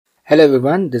Hello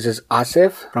everyone, this is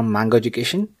Asif from Mango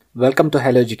Education. Welcome to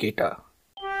Hello Educator.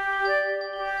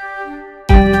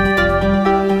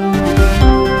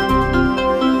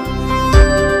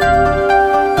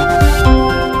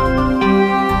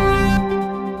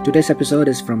 Today's episode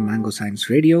is from Mango Science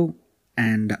Radio,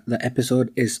 and the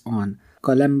episode is on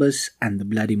Columbus and the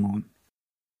Bloody Moon.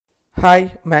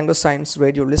 Hi, Mango Science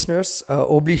Radio listeners.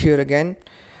 Obli here again.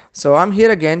 So I'm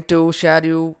here again to share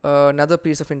you another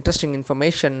piece of interesting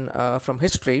information from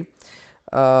history.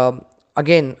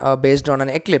 Again, based on an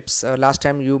eclipse. Last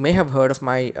time you may have heard of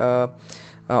my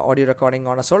audio recording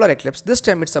on a solar eclipse. This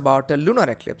time it's about a lunar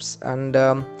eclipse, and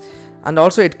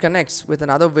also it connects with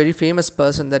another very famous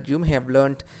person that you may have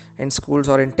learned in schools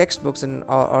or in textbooks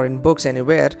or in books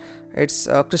anywhere. It's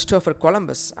Christopher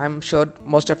Columbus. I'm sure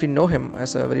most of you know him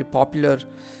as a very popular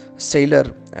sailor,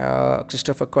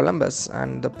 Christopher Columbus,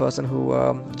 and the person who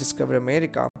discovered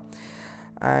America.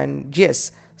 And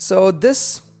yes, so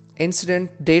this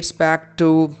incident dates back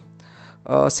to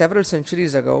several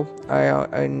centuries ago,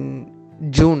 in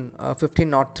June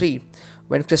 1503,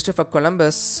 when Christopher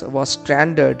Columbus was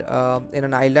stranded in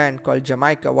an island called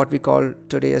Jamaica, what we call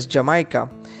today as Jamaica.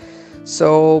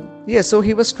 So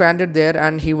he was stranded there,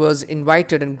 and he was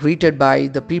invited and greeted by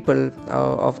the people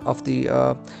of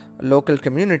the local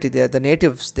community there, the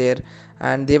natives there,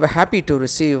 and they were happy to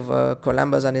receive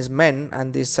Columbus and his men,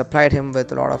 and they supplied him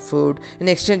with a lot of food in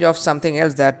exchange of something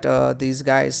else that these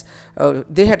guys,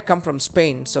 they had come from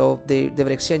Spain, so they were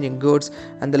exchanging goods,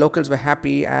 and the locals were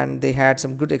happy, and they had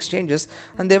some good exchanges,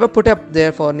 and they were put up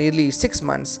there for nearly 6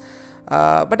 months.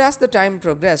 But as the time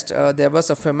progressed, there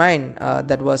was a famine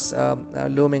that was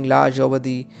looming large over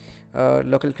the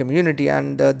local community,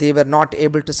 and they were not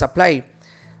able to supply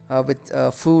with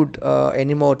food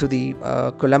anymore to the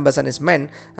Columbus and his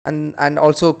men, and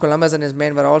also Columbus and his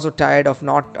men were also tired of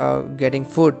not getting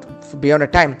food beyond a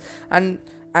time,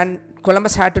 and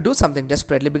Columbus had to do something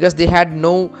desperately, because they had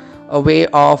no way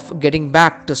of getting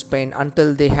back to Spain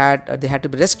until they had to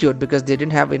be rescued, because they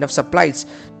didn't have enough supplies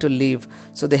to leave.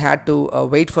 So they had to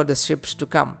wait for the ships to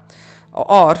come,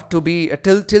 or to be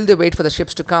till they wait for the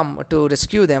ships to come to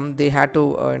rescue them. They had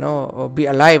to be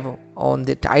alive on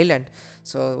the island.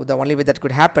 So the only way that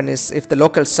could happen is if the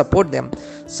locals support them.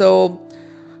 So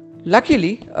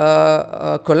luckily,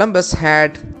 Columbus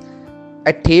had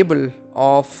a table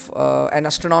of an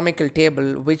astronomical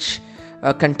table which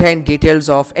contained details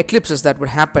of eclipses that would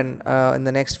happen in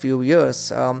the next few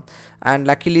years, and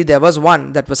luckily there was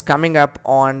one that was coming up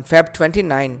on Feb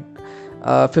 29,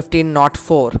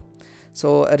 1504.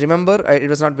 So remember, it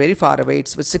was not very far away.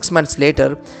 It was 6 months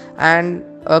later, and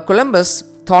Columbus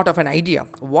thought of an idea.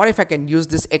 What if I can use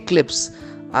this eclipse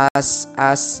as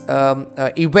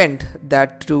event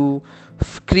that to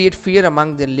create fear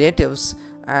among the natives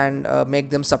and make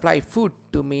them supply food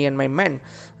to me and my men?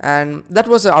 And that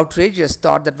was an outrageous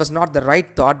thought. That was not the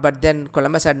right thought, but then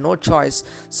Columbus had no choice.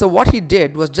 So what he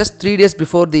did was, just 3 days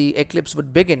before the eclipse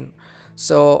would begin,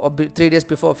 so 3 days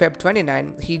before Feb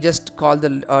 29, he just called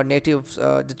the natives,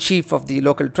 the chief of the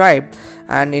local tribe,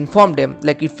 and informed him,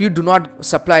 like, if you do not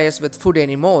supply us with food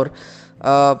anymore,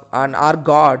 and our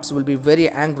gods will be very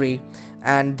angry,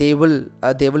 and they will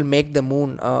make the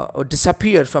moon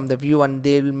disappear from the view, and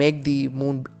they will make the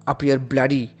moon appear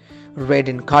bloody red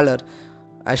in color,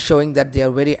 showing that they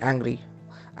are very angry.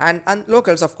 And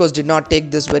locals, of course, did not take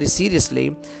this very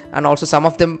seriously, and also some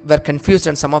of them were confused,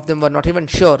 and some of them were not even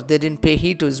sure. They didn't pay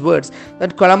heed to his words,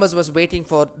 that Columbus was waiting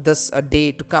for this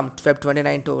day to come, Feb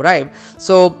 29, to arrive.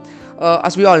 So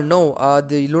as we all know,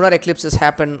 the lunar eclipses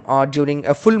happen during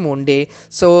a full moon day.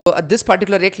 So this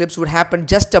particular eclipse would happen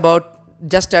just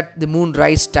at the moon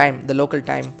rise time, the local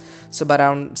time, so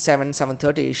around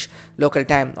 7:30ish local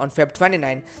time on Feb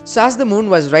 29. So as the moon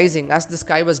was rising, as the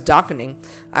sky was darkening,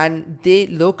 and the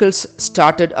locals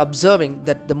started observing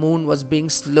that the moon was being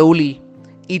slowly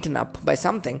eaten up by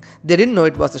something. They didn't know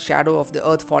it was the shadow of the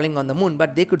earth falling on the moon,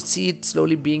 but they could see it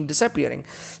slowly disappearing.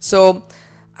 So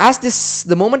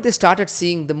the moment they started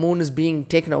seeing the moon is being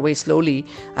taken away slowly,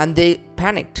 and they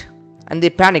panicked,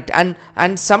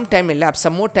 and some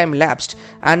more time elapsed,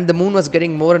 and the moon was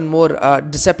getting more and more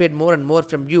disappeared more and more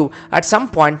from view. At some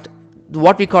point,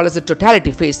 what we call as the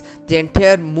totality phase, the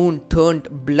entire moon turned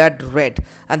blood red,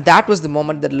 and that was the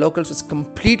moment that locals was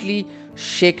completely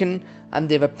shaken, and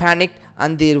they were panicked,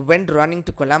 and they went running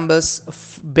to Columbus,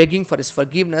 begging for his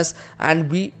forgiveness,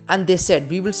 and they said,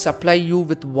 we will supply you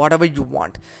with whatever you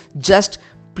want, just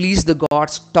please the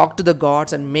gods, talk to the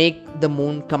gods, and make the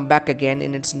moon come back again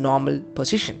in its normal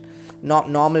position,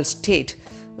 normal state.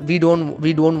 We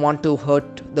don't want to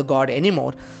hurt the god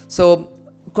anymore. So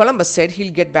Columbus said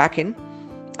he'll get back in,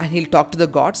 and he'll talk to the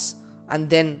gods, and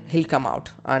then he'll come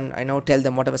out and tell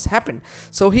them whatever's happened.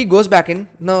 So he goes back in.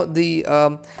 Now the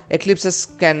eclipses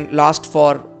can last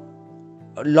for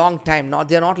a long time. Now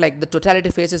they're not like the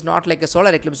totality phase is not like a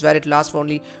solar eclipse where it lasts for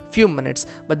only few minutes,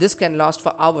 but this can last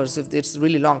for hours if it's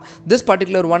really long. This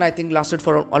particular one I think lasted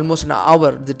for almost an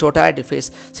hour, the totality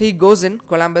phase. So he goes in,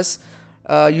 Columbus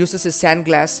uses his sand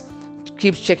glass,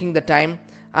 keeps checking the time,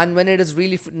 and when it is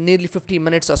really nearly 50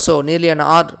 minutes or so, nearly an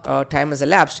hour time has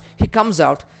elapsed, he comes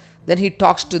out. Then he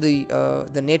talks to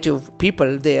the native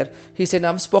people there. He said,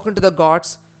 I've spoken to the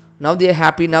gods, now they are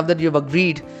happy, now that you've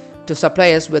agreed to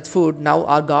supply us with food, now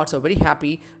our gods are very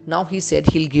happy. Now he said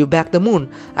he'll give back the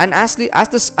moon. And as the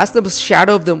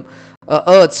shadow of the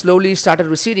earth slowly started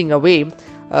receding away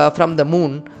from the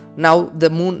moon, now the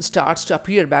moon starts to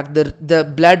appear back.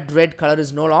 The blood red color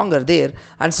is no longer there,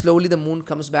 and slowly the moon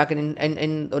comes back, and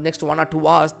in the next 1 or 2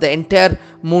 hours the entire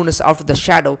moon is out of the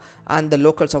shadow, and the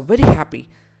locals are very happy.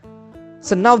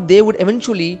 So now they would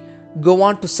eventually go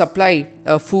on to supply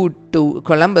food to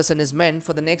Columbus and his men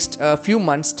for the next few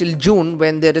months till June,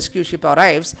 when the rescue ship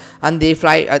arrives, and they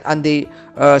fly and they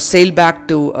sail back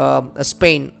to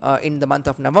Spain in the month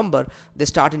of November. They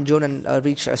start in June and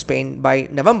reach Spain by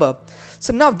November.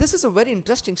 So now this is a very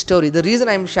interesting story. The reason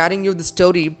I'm sharing you the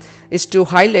story is to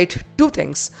highlight two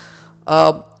things.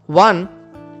 One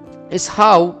is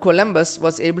how Columbus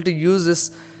was able to use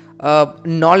his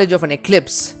knowledge of an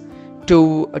eclipse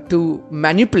to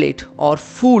manipulate or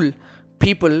fool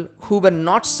people who were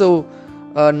not so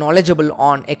knowledgeable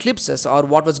on eclipses or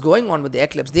what was going on with the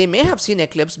eclipse. They may have seen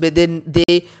eclipse, but then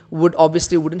they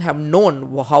wouldn't have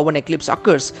known how an eclipse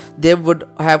occurs. They would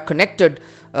have connected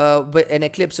an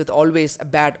eclipse with always a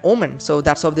bad omen. So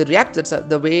that's how they reacted.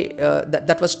 The way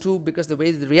that was true, because the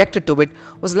way they reacted to it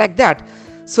was like that.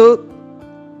 So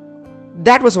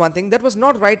that was one thing that was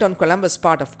not right on Columbus'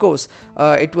 part. Of course,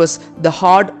 it was the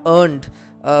hard-earned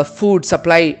food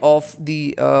supply of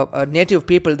the native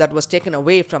people that was taken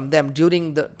away from them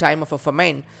during the time of a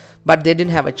famine, but they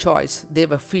didn't have a choice. They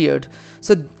were feared.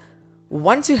 So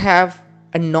once you have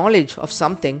a knowledge of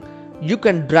something, you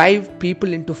can drive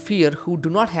people into fear who do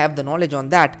not have the knowledge on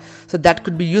that. So that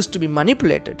could be used to be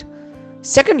manipulated.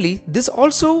 Secondly, this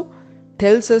also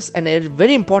tells us a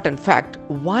very important fact,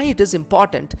 why it is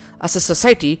important as a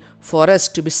society for us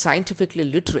to be scientifically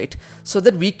literate, so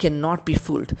that we cannot be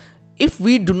fooled. If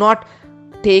we do not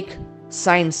take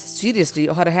science seriously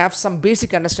or have some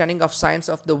basic understanding of science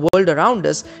of the world around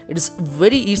us, it is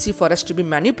very easy for us to be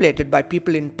manipulated by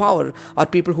people in power or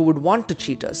people who would want to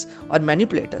cheat us or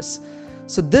manipulate us.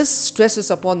 So this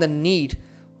stresses upon the need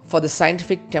for the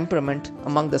scientific temperament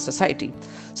among the society.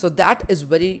 So that is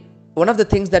one of the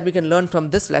things that we can learn from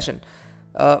this lesson,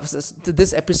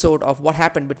 this episode of what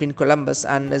happened between Columbus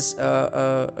and his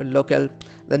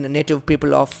the native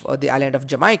people of the island of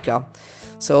Jamaica.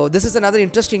 So this is another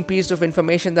interesting piece of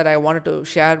information that I wanted to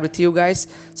share with you guys.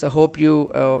 So hope you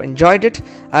enjoyed it.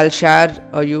 I'll share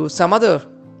you some other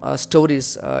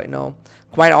stories,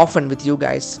 quite often with you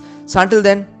guys. So until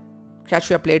then, catch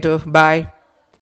you up later. Bye.